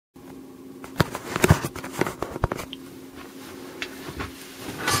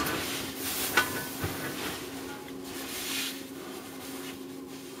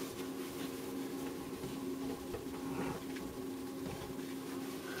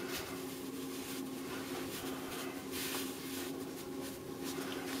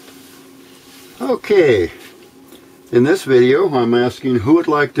Okay, in this video I'm asking who would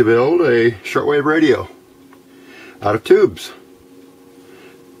like to build a shortwave radio out of tubes.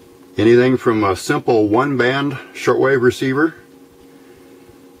 Anything from a simple one-band shortwave receiver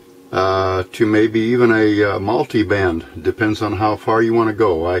to maybe even a multi-band. Depends on how far you want to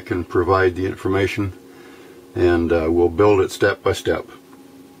go. I can provide the information and we'll build it step by step.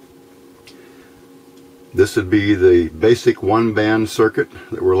 This would be the basic one-band circuit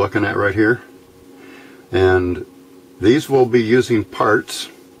that we're looking at right here. And these will be using parts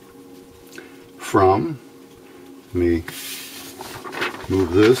from, let me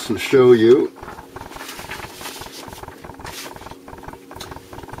move this and show you.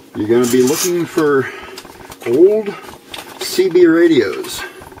 You're going to be looking for old CB radios.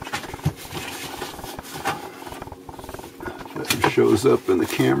 That shows up in the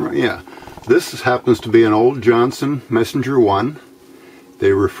camera. Yeah, this happens to be an old Johnson Messenger 1.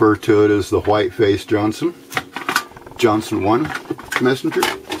 They refer to it as the white face Johnson 1 Messenger.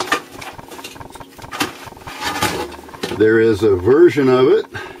 There is a version of it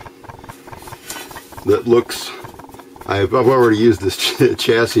that looks, I've already used this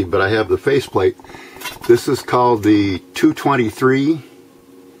chassis, but I have the faceplate. This is called the 223,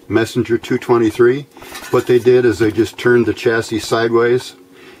 Messenger 223. What they did is they just turned the chassis sideways.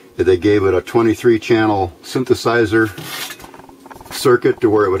 They gave it a 23 channel synthesizer circuit to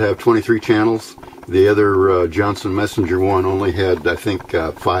where it would have 23 channels. The other Johnson Messenger 1 only had, I think,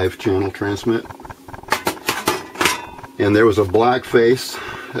 5 channel transmit. And there was a black face.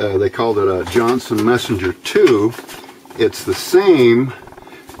 They called it a Johnson Messenger 2. It's the same,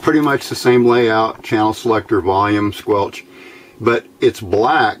 pretty much the same layout, channel selector, volume, squelch, but it's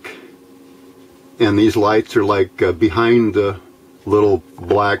black, and these lights are like behind the little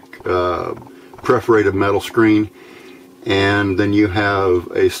black perforated metal screen. And then you have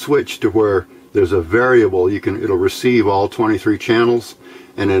a switch to where there's a variable. It'll receive all 23 channels,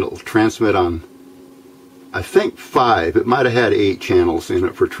 and it'll transmit on, I think, 5. It might have had 8 channels in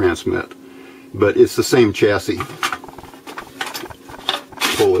it for transmit, but it's the same chassis.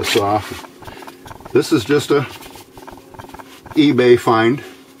 Pull this off. This is just a eBay find.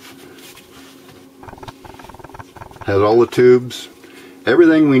 Has all the tubes.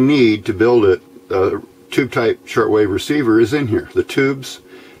 Everything we need to build it. Tube type shortwave receiver is in here. The tubes,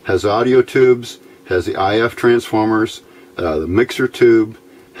 has audio tubes, has the IF transformers, the mixer tube,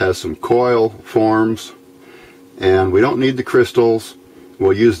 has some coil forms, and we don't need the crystals.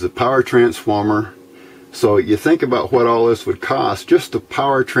 We'll use the power transformer. So you think about what all this would cost. Just the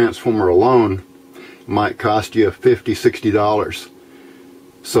power transformer alone might cost you $50, $60.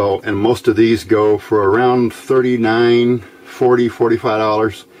 So, and most of these go for around $39, $40,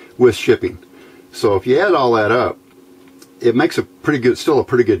 $45 with shipping. So if you add all that up, it makes a pretty good, still a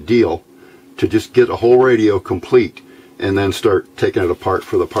pretty good deal to just get a whole radio complete and then start taking it apart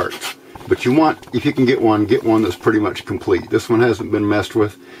for the parts. But you want, if you can get one that's pretty much complete. This one hasn't been messed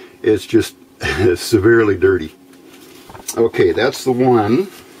with. It's just severely dirty. Okay, that's the one.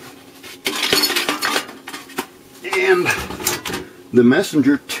 And the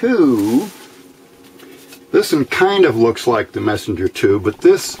Messenger 2, this one kind of looks like the Messenger 2, but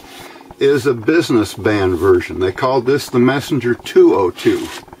this is a business band version. They called this the Messenger 202.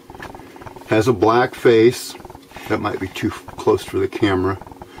 Has a black face. That might be too close for the camera.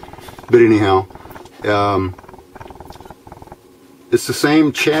 But anyhow, it's the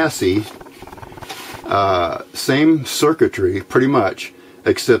same chassis, same circuitry pretty much,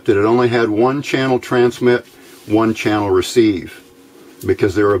 except that it only had 1 channel transmit, 1 channel receive,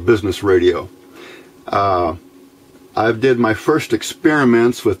 because they're a business radio. I did my first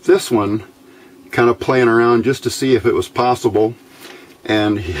experiments with this one, kind of playing around just to see if it was possible.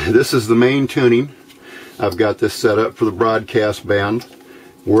 And this is the main tuning. I've got this set up for the broadcast band.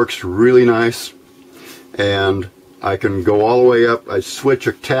 Works really nice. And I can go all the way up. I switch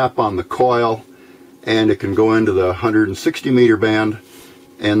a tap on the coil, and it can go into the 160 meter band.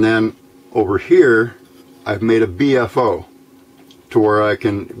 And then over here, I've made a BFO, to where I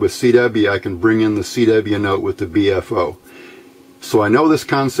can, with CW, I can bring in the CW note with the BFO. So I know this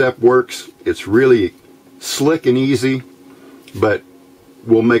concept works. It's really slick and easy, but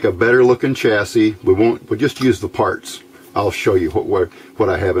we'll make a better looking chassis. We'll just use the parts. I'll show you what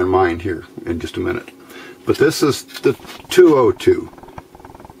I have in mind here in just a minute. But this is the 202.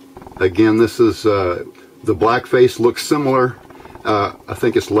 Again, this is, the black face looks similar. I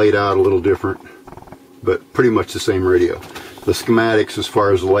think it's laid out a little different, but pretty much the same radio. The schematics, as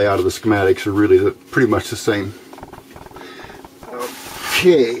far as the layout of the schematics, are really pretty much the same.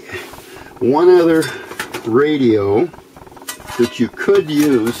 Okay, one other radio that you could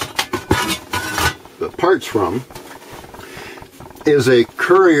use parts from is a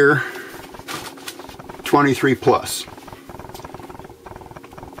Courier 23 Plus.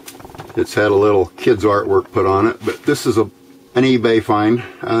 It's had a little kids artwork put on it, but this is an eBay find.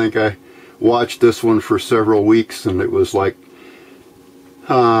 I think I watched this one for several weeks, and it was like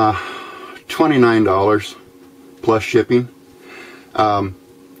 $29 plus shipping. But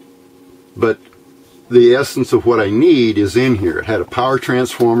the essence of what I need is in here. It had a power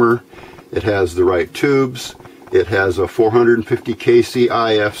transformer, it has the right tubes, it has a 450 kC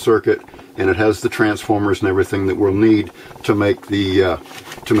IF circuit, and it has the transformers and everything that we'll need to make the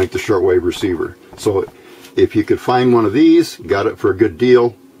shortwave receiver. So if you could find one of these, got it for a good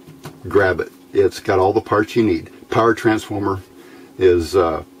deal, grab it. It's got all the parts you need. Power transformer is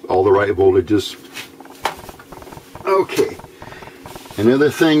all the right voltages. Okay.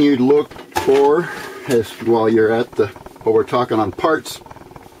 Another thing you'd look for is, while you're at while we're talking on parts,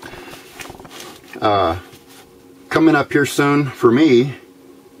 coming up here soon for me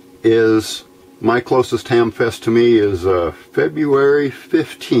is my closest ham fest to me is February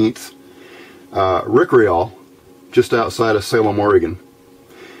 15th, Rickreall, just outside of Salem, Oregon.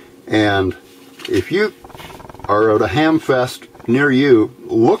 And if you are at a ham fest near you,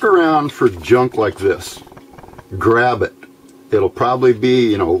 look around for junk like this. Grab it. It'll probably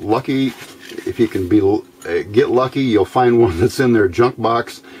be, you know, lucky. If you can get lucky, you'll find one that's in their junk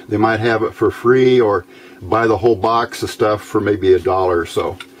box. They might have it for free, or buy the whole box of stuff for maybe $1 or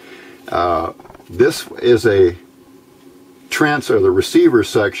so. This is the receiver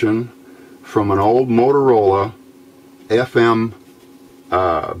section from an old Motorola FM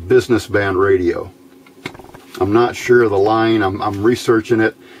business band radio. I'm not sure of the line. I'm researching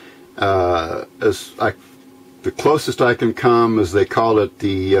it. The closest I can come is they called it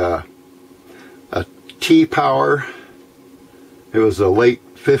the T-Power. It was a late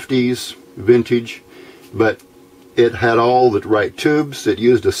 50s vintage, but it had all the right tubes. It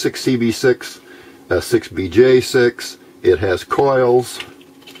used a 6CB6, a 6BJ6. It has coils,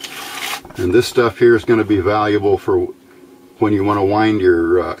 and this stuff here is going to be valuable for when you want to wind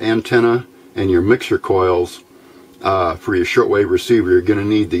your antenna and your mixer coils for your shortwave receiver. You're going to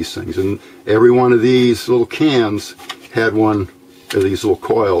need these things, and every one of these little cans had one of these little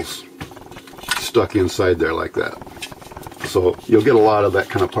coils stuck inside there like that. So you'll get a lot of that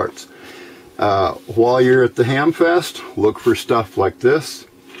kind of parts. While you're at the ham fest, look for stuff like this.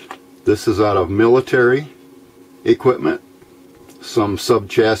 This is out of military equipment. Some sub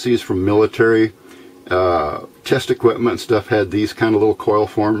chassis from military test equipment and stuff had these kind of little coil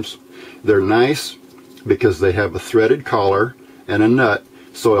forms. They're nice because they have a threaded collar and a nut,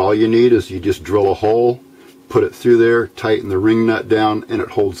 so all you need is you just drill a hole, put it through there, tighten the ring nut down, and it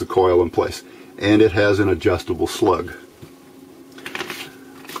holds the coil in place. And it has an adjustable slug.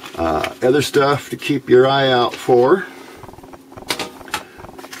 Other stuff to keep your eye out for: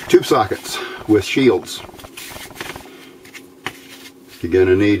 tube sockets with shields. You're going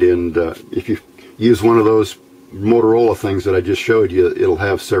to need, and if you use one of those Motorola things that I just showed you, it'll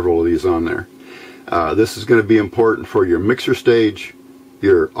have several of these on there. This is going to be important for your mixer stage,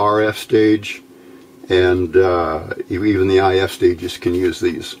 your RF stage, and even the IF stages can use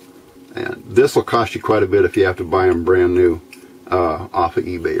these. And this will cost you quite a bit if you have to buy them brand new off of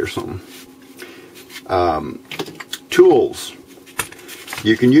eBay or something. Tools.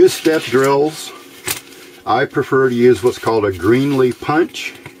 You can use step drills. I prefer to use what's called a Greenlee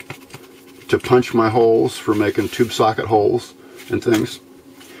punch to punch my holes for making tube socket holes and things.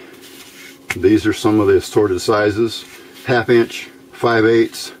 These are some of the assorted sizes: 1/2 inch,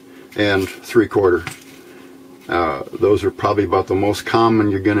 5/8, and 3/4. Those are probably about the most common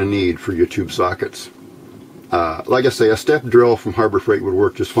you're going to need for your tube sockets. Like I say, a step drill from Harbor Freight would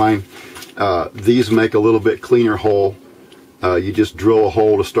work just fine. These make a little bit cleaner hole. You just drill a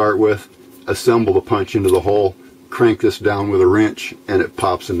hole to start with, assemble the punch into the hole, crank this down with a wrench, and it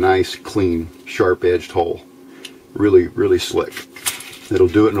pops a nice, clean, sharp-edged hole. Really, really slick. It'll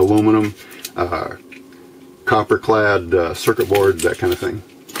do it in aluminum, copper-clad circuit board, that kind of thing.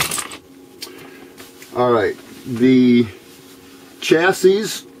 All right, the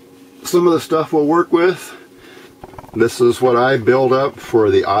chassis, some of the stuff we'll work with. This is what I build up for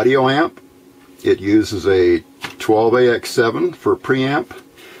the audio amp. It uses a 12AX7 for preamp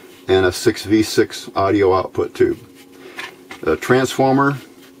and a 6V6 audio output tube. The transformer,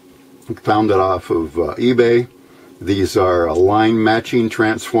 found it off of eBay. These are a line matching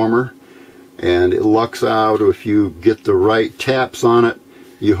transformer, and it lucks out if you get the right taps on it.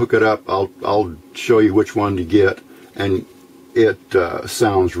 You hook it up. I'll show you which one to get, and it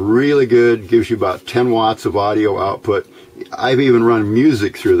sounds really good. Gives you about 10 watts of audio output. I've even run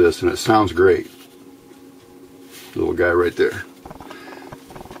music through this, and it sounds great. little guy right there.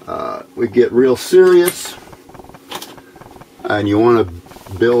 We get real serious, and you want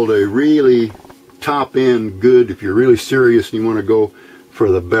to build a really top-end good, if you're really serious and you want to go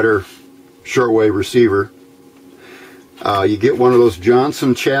for the better shortwave receiver. You get one of those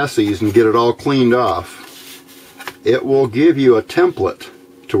Johnson chassis and get it all cleaned off. It will give you a template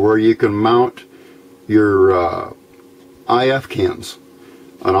to where you can mount your IF cans.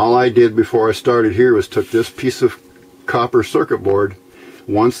 And all I did before I started here was took this piece of copper circuit board.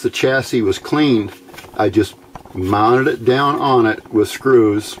 Once the chassis was cleaned, I just mounted it down on it with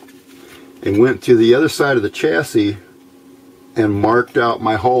screws and went to the other side of the chassis and marked out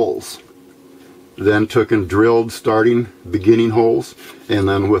my holes. Then took and drilled beginning holes, and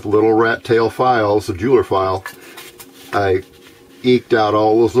then with little rat tail files, a jeweler file, I eked out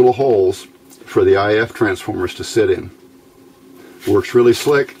all those little holes for the IF transformers to sit in. Works really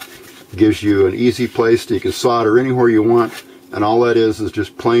slick, gives you an easy place that you can solder anywhere you want, and all that is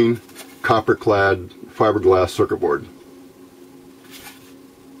just plain copper clad fiberglass circuit board.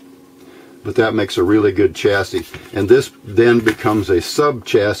 But that makes a really good chassis, and this then becomes a sub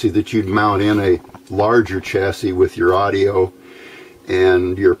chassis that you'd mount in a larger chassis with your audio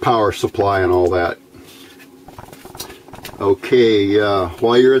and your power supply and all that. Okay,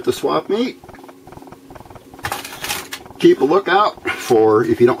 while you're at the swap meet, keep a lookout for,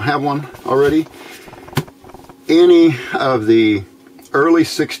 if you don't have one already, any of the early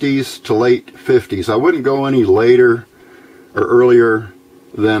 60s to late 50s. I wouldn't go any later or earlier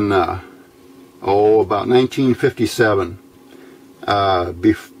than about 1957.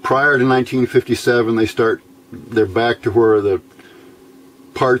 Prior to 1957, they're back to where the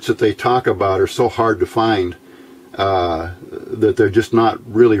parts that they talk about are so hard to find that they're just not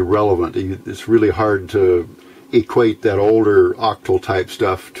really relevant. It's really hard to equate that older octal type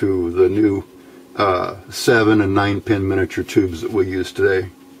stuff to the new 7 and 9 pin miniature tubes that we use today.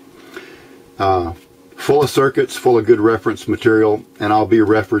 Full of circuits, full of good reference material, and I'll be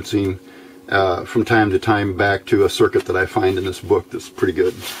referencing from time to time back to a circuit that I find in this book that's pretty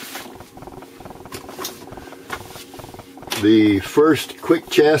good. The first quick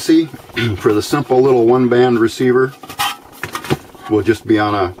chassis for the simple little one-band receiver will just be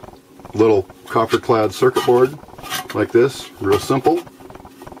on a little copper-clad circuit board like this, real simple,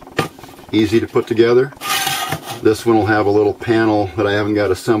 easy to put together. This one will have a little panel that I haven't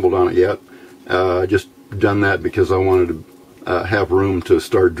got assembled on it yet. I just done that because I wanted to have room to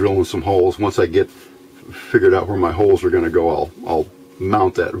start drilling some holes. Once I get figured out where my holes are going to go, I'll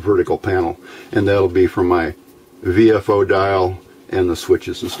mount that vertical panel, and that'll be for my VFO dial and the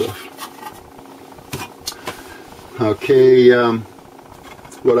switches and stuff. Okay,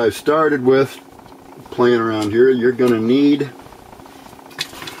 what I've started with playing around here, you're going to need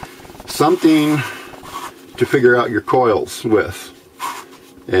something to figure out your coils with.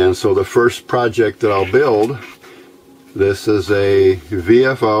 And so the first project that I'll build, this is a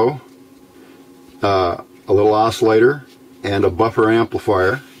VFO, a little oscillator, and a buffer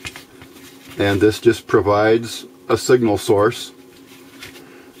amplifier. And this just provides a signal source.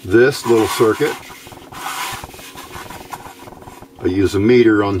 This little circuit, I use a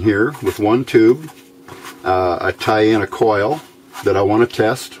meter on here with one tube. I tie in a coil that I want to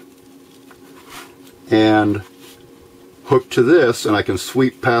test and hook to this, and I can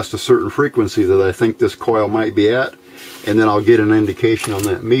sweep past a certain frequency that I think this coil might be at, and then I'll get an indication on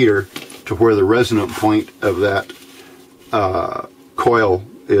that meter to where the resonant point of that coil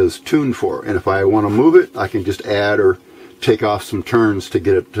is tuned for. And if I want to move it, I can just add or take off some turns to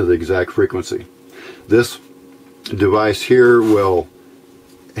get it to the exact frequency. This device here will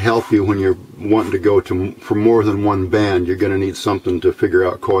help you when you're wanting to go for more than one band. You're going to need something to figure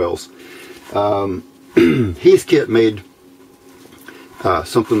out coils. Heathkit made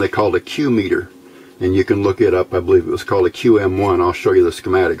something they called a Q meter, and you can look it up. I believe it was called a QM1. I'll show you the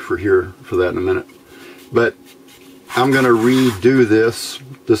schematic for that in a minute. But I'm going to redo this.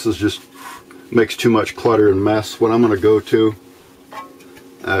 This is just makes too much clutter and mess. What I'm going to go to,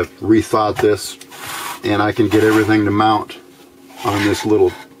 I've rethought this, and I can get everything to mount on this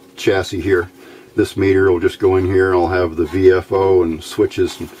little chassis here. This meter will just go in here, and I'll have the VFO and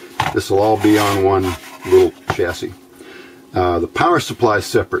switches, and this will all be on one little chassis. The power supply is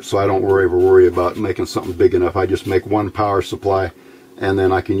separate, so I don't ever worry about making something big enough. I just make one power supply, and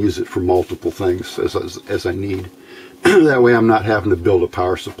then I can use it for multiple things as I need. That way I'm not having to build a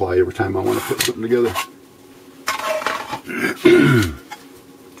power supply every time I want to put something together.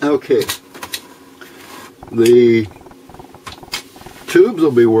 Okay. The tubes I'll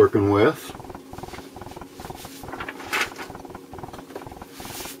be working with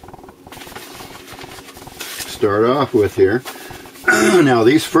start off with here. Now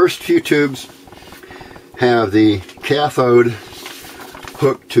these first few tubes have the cathode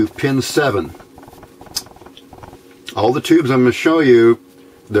hooked to pin 7. All the tubes I'm going to show you,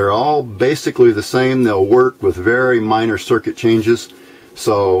 they're all basically the same. They'll work with very minor circuit changes.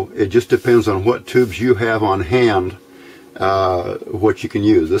 So it just depends on what tubes you have on hand, what you can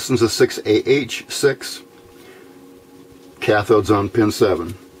use. This one's a 6AH6, cathodes on pin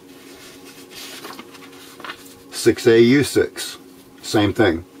 7. 6AU6, same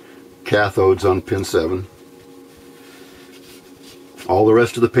thing, cathodes on pin 7. All the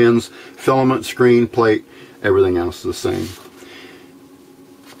rest of the pins, filament, screen, plate, everything else is the same.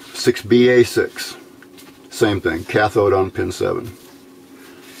 6BA6, same thing, cathode on pin 7.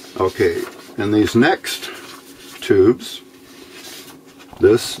 Okay, and these next tubes,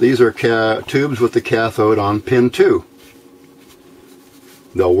 these are tubes with the cathode on pin 2.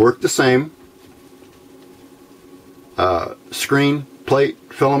 They'll work the same. Screen, plate,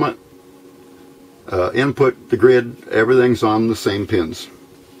 filament, input, the grid, everything's on the same pins.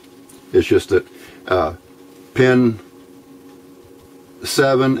 It's just that pin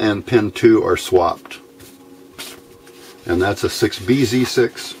 7 and pin 2 are swapped. And that's a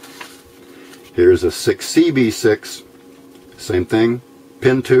 6BZ6. Here's a 6CB6. Same thing.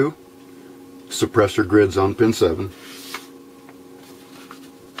 Pin 2. Suppressor grids on pin 7.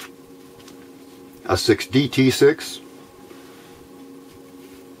 A 6DT6.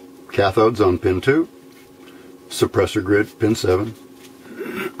 Cathodes on pin 2. Suppressor grid pin 7.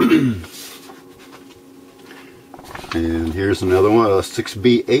 And here's another one, a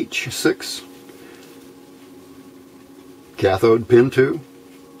 6BH6. Cathode pin 2.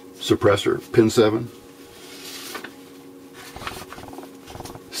 Suppressor pin 7.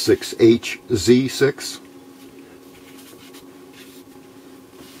 6HZ6.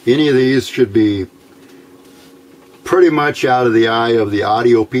 Any of these should be pretty much out of the eye of the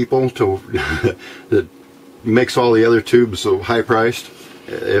audio people that makes all the other tubes so high priced.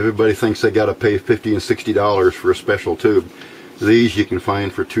 Everybody thinks they got to pay $50 and $60 for a special tube. These you can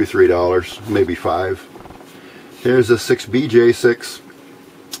find for $2, $3, maybe $5. Here's a 6BJ6,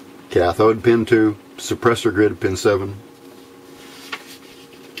 cathode pin 2, suppressor grid pin 7.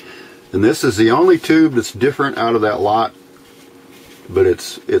 And this is the only tube that's different out of that lot, but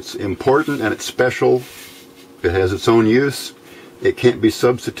it's important and it's special. It has its own use. It can't be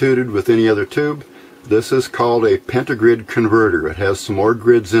substituted with any other tube. This is called a pentagrid converter. It has some more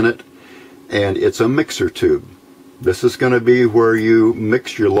grids in it, and it's a mixer tube. This is going to be where you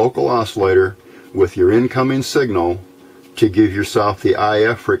mix your local oscillator with your incoming signal to give yourself the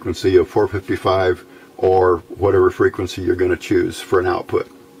IF frequency of 455 or whatever frequency you're going to choose for an output.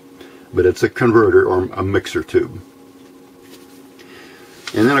 But it's a converter or a mixer tube.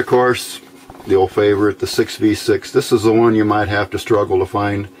 And then of course the old favorite, the 6V6. This is the one you might have to struggle to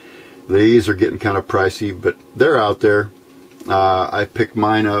find. These are getting kind of pricey, but they're out there. I picked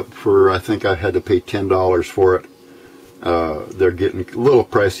mine up for, I think I had to pay $10 for it. They're getting a little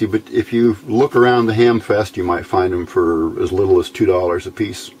pricey, but if you look around the Ham Fest, you might find them for as little as $2 a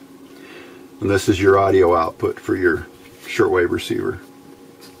piece. And this is your audio output for your shortwave receiver.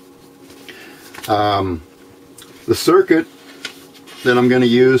 The circuit that I'm going to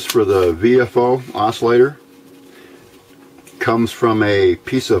use for the VFO oscillator comes from a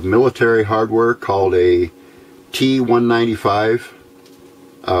piece of military hardware called a T195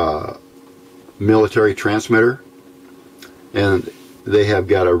 military transmitter. And they have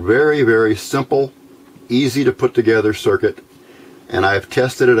got a very, very simple, easy to put together circuit. And I've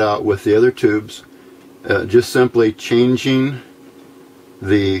tested it out with the other tubes, just simply changing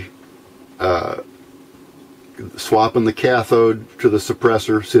the swapping the cathode to the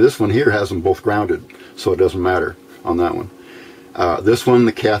suppressor. See, this one here has them both grounded, so it doesn't matter on that one. This one,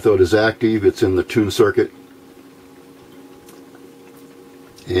 the cathode is active, it's in the tune circuit.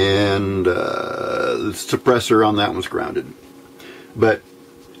 And the suppressor on that one's grounded. But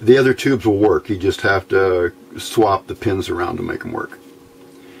the other tubes will work, you just have to swap the pins around to make them work.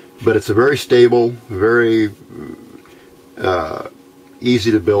 But it's a very stable, very easy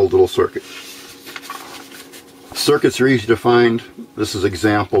to build little circuit. Circuits are easy to find. This is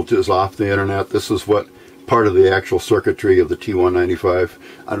example just off the internet. This is what part of the actual circuitry of the T195.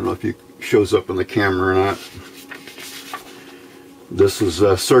 I don't know if it shows up in the camera or not. This is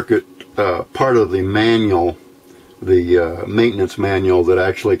a circuit, part of the manual, the maintenance manual that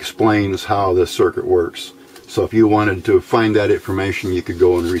actually explains how this circuit works. So if you wanted to find that information, you could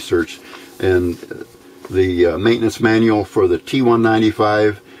go and research. And the maintenance manual for the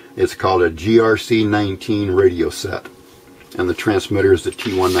T195, it's called a GRC19 radio set, and the transmitter is the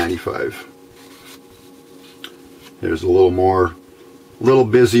T195. There's a little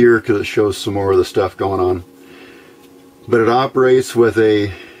busier because it shows some more of the stuff going on. But it operates with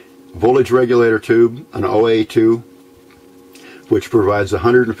a voltage regulator tube, an OA2, which provides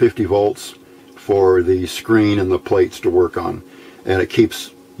 150 volts for the screen and the plates to work on. And it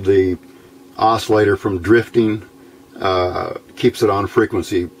keeps the oscillator from drifting, keeps it on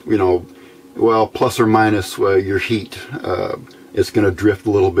frequency, you know, well, plus or minus your heat. It's going to drift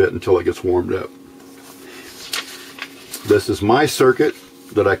a little bit until it gets warmed up. This is my circuit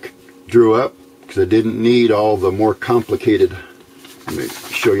that I drew up because I didn't need all the more complicated. Let me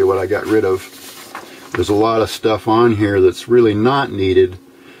show you what I got rid of. There's a lot of stuff on here that's really not needed.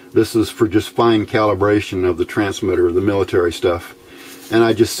 This is for just fine calibration of the transmitter, the military stuff. And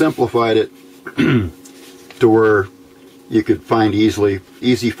I just simplified it to where you could find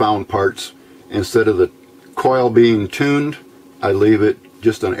easy found parts. Instead of the coil being tuned, I leave it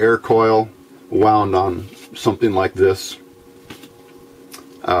just an air coil wound on something like this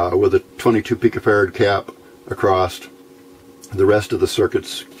with a 22 picofarad cap across. The rest of the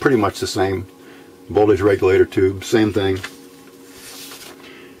circuit's pretty much the same. Voltage regulator tube, same thing.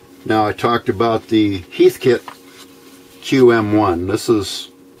 Now I talked about the Heathkit QM1. This is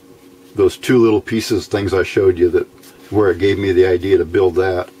those two little pieces, things I showed you, that where it gave me the idea to build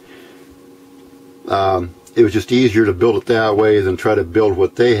that. It was just easier to build it that way than try to build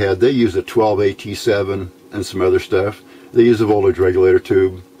what they had. They use a 12AT7 and some other stuff. They use a voltage regulator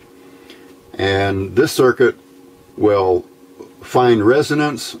tube. And this circuit will find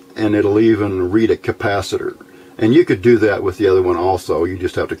resonance, and it'll even read a capacitor. And you could do that with the other one also. You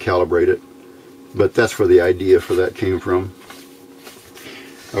just have to calibrate it. But that's where the idea for that came from.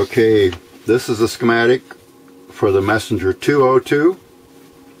 Okay, this is a schematic for the Messenger 202.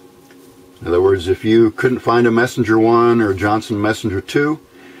 In other words, if you couldn't find a Messenger 1 or Johnson Messenger 2,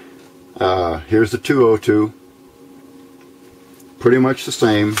 here's the 202. Pretty much the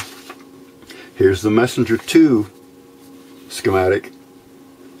same. Here's the Messenger 2 schematic.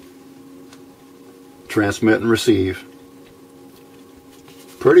 Transmit and receive.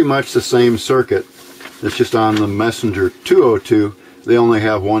 Pretty much the same circuit. It's just on the Messenger 202, they only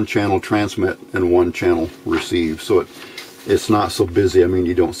have one channel transmit and one channel receive. So it's not so busy. I mean,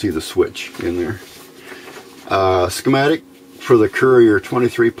 you don't see the switch in there. Schematic for the Courier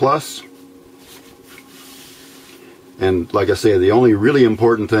 23 Plus. And like I say, the only really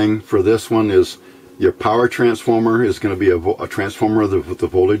important thing for this one is your power transformer is going to be a transformer with the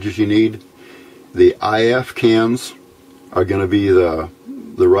voltages you need. The IF cans are going to be the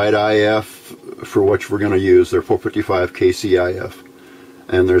right IF for which we're going to use. They're 455 kC IF.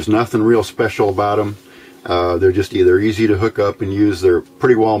 And there's nothing real special about them. They're just either easy to hook up and use. They're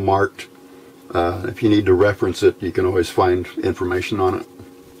pretty well marked. If you need to reference it, you can always find information on it.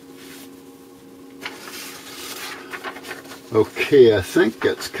 Okay, I think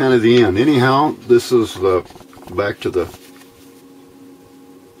that's kind of the end. Anyhow, this is back to the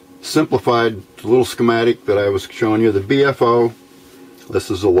simplified little schematic that I was showing you. The BFO,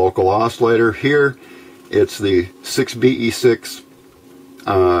 this is a local oscillator. Here, it's the 6BE6.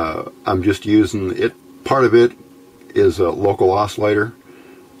 I'm just using it. Part of it is a local oscillator,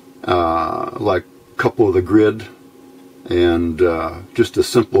 like a couple of the grid, and just a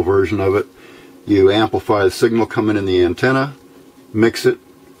simple version of it. You amplify the signal coming in the antenna, mix it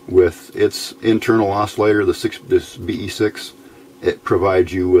with its internal oscillator, this BE6. It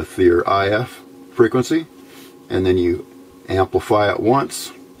provides you with your IF frequency, and then you amplify it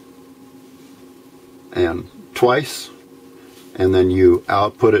once and twice, and then you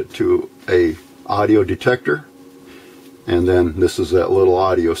output it to a audio detector, and then this is that little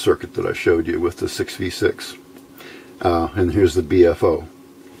audio circuit that I showed you with the 6V6. And here's the BFO.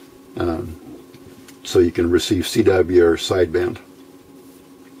 So you can receive CW or sideband.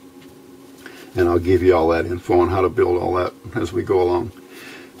 And I'll give you all that info on how to build all that as we go along.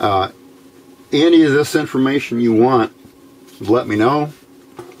 Any of this information you want, let me know.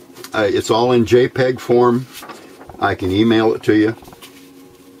 It's all in JPEG form. I can email it to you.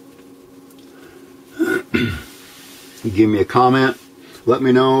 Give me a comment. Let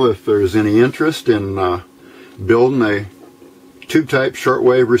me know if there's any interest in building a tube-type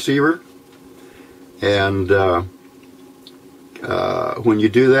shortwave receiver. And when you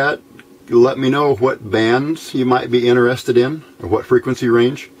do that, let me know what bands you might be interested in, or what frequency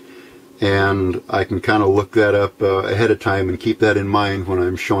range, and I can kind of look that up ahead of time and keep that in mind when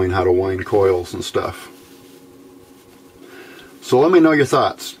I'm showing how to wind coils and stuff. So let me know your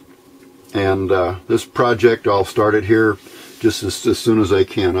thoughts. And this project, I'll start it here just as soon as I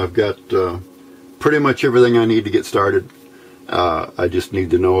can. I've got pretty much everything I need to get started. I just need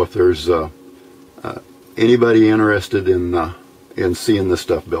to know if there's anybody interested in seeing this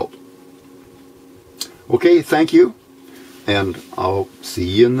stuff built. Okay, thank you, and I'll see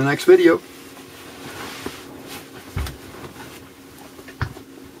you in the next video.